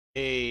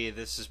Hey,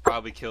 this has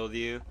probably killed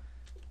you.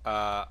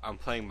 I'm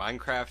playing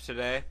Minecraft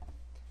today.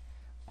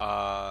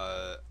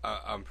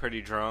 I'm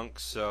pretty drunk,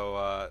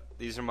 so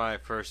these are my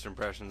first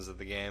impressions of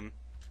the game.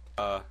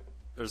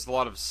 There's a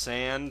lot of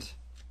sand.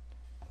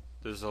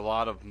 There's a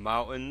lot of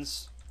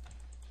mountains.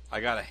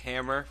 I got a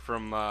hammer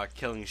from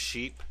killing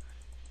sheep.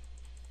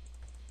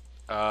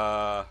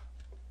 Uh,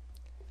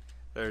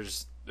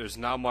 there's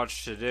not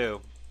much to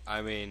do.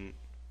 I mean,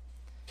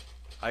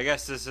 I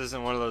guess this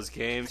isn't one of those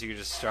games you can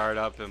just start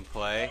up and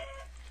play,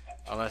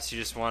 unless you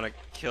just want to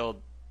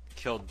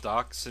kill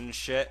ducks and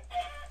shit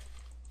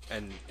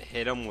and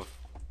hit them with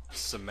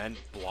cement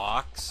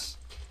blocks.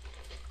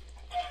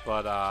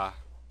 But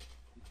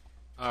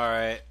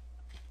alright.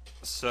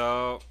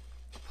 So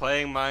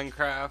playing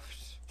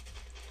Minecraft,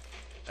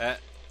 uh,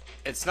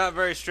 it's not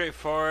very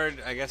straightforward.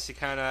 I guess you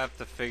kind of have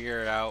to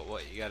figure out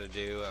what you got to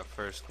do at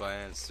first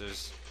glance.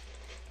 There's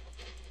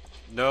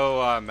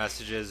no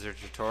messages or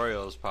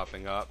tutorials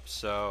popping up,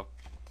 so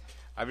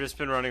I've just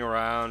been running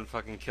around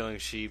fucking killing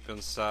sheep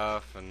and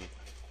stuff, and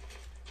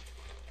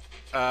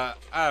I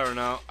don't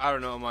know. I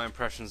don't know what my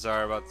impressions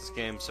are about this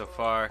game so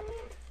far.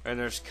 And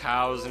there's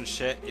cows and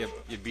shit.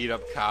 You beat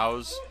up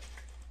cows,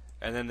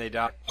 and then they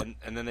die, and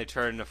then they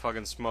turn into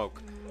fucking smoke.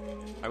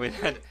 I mean,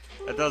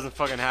 that doesn't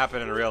fucking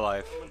happen in real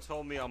life. Someone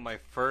told me on my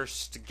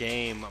first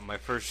game, on my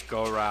first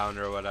go-round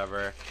or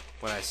whatever,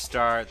 when I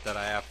start, that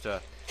I have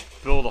to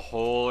build a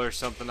hole or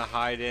something to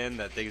hide in,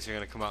 that things are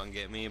gonna come out and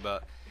get me,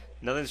 but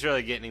nothing's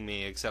really getting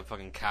me except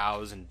fucking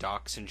cows and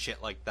ducks and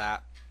shit like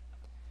that.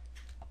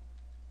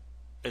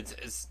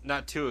 It's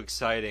not too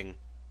exciting.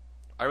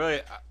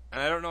 I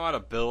don't know how to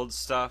build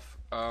stuff.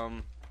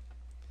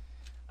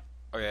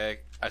 Okay,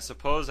 I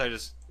suppose I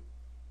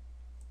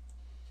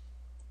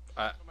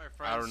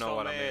don't know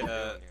what I'm doing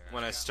here.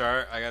 When I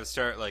start, I gotta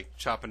start like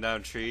chopping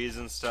down trees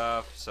and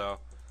stuff. So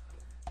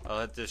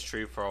I'll hit this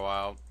tree for a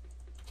while.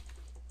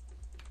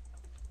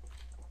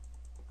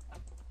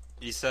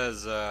 He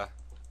says,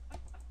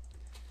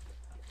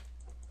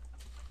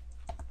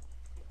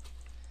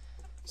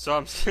 so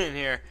I'm sitting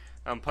here,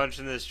 I'm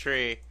punching this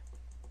tree,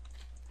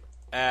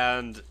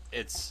 and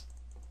it's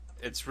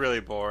really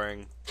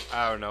boring.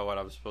 I don't know what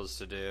I'm supposed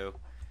to do.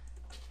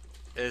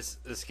 This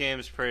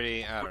game's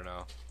pretty. I don't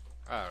know.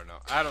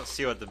 I don't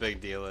see what the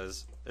big deal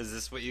is. Is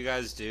this what you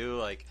guys do?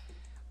 Like,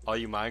 all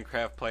you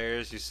Minecraft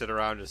players, you sit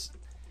around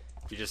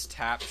you just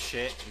tap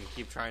shit and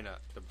keep trying to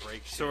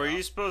break shit. So are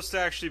you supposed to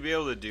actually be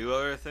able to do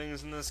other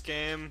things in this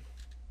game?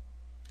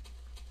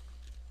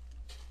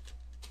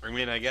 I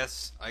mean, I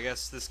guess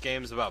this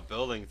game's about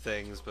building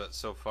things, but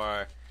so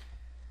far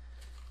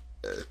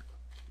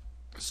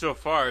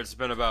it's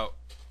been about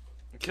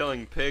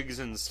killing pigs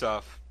and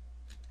stuff.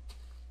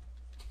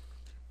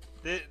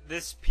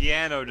 This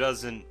piano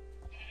doesn't.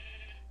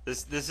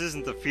 This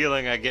isn't the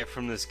feeling I get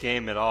from this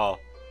game at all.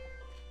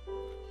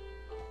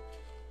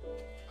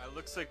 It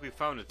looks like we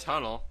found a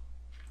tunnel.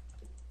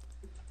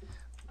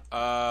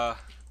 I'm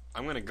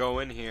gonna go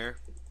in here.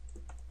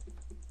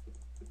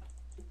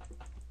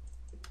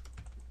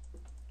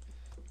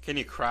 Can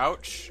you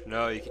crouch?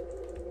 No, you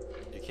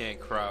can't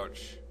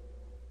crouch.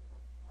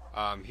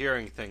 I'm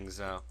hearing things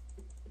now.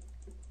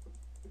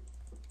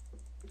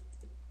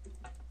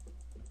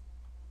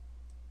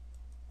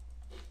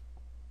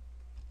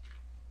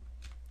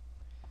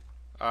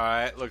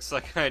 Alright, looks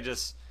like I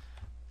just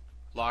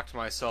locked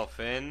myself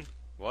in.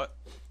 What?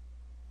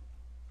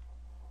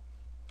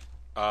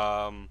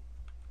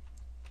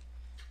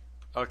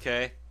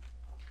 Okay.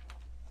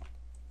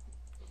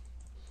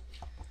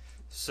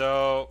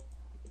 So,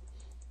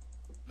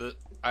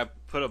 I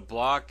put a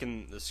block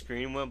and the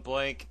screen went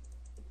blank.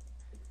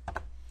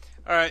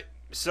 Alright,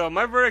 so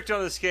my verdict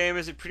on this game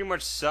is it pretty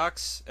much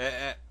sucks.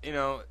 You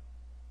know,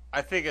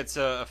 I think it's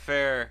a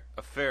fair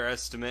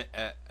estimate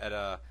at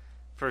a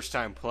first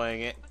time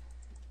playing it.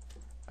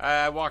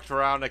 I walked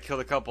around, I killed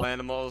a couple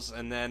animals,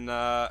 and then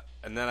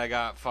I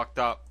got fucked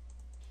up.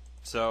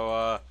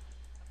 So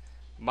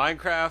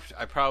Minecraft,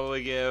 I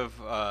probably give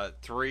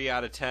 3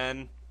 out of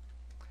 10.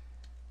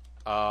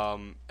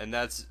 And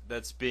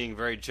that's being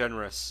very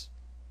generous.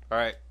 All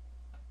right,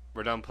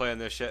 we're done playing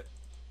this shit.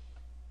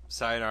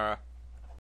 Sayonara.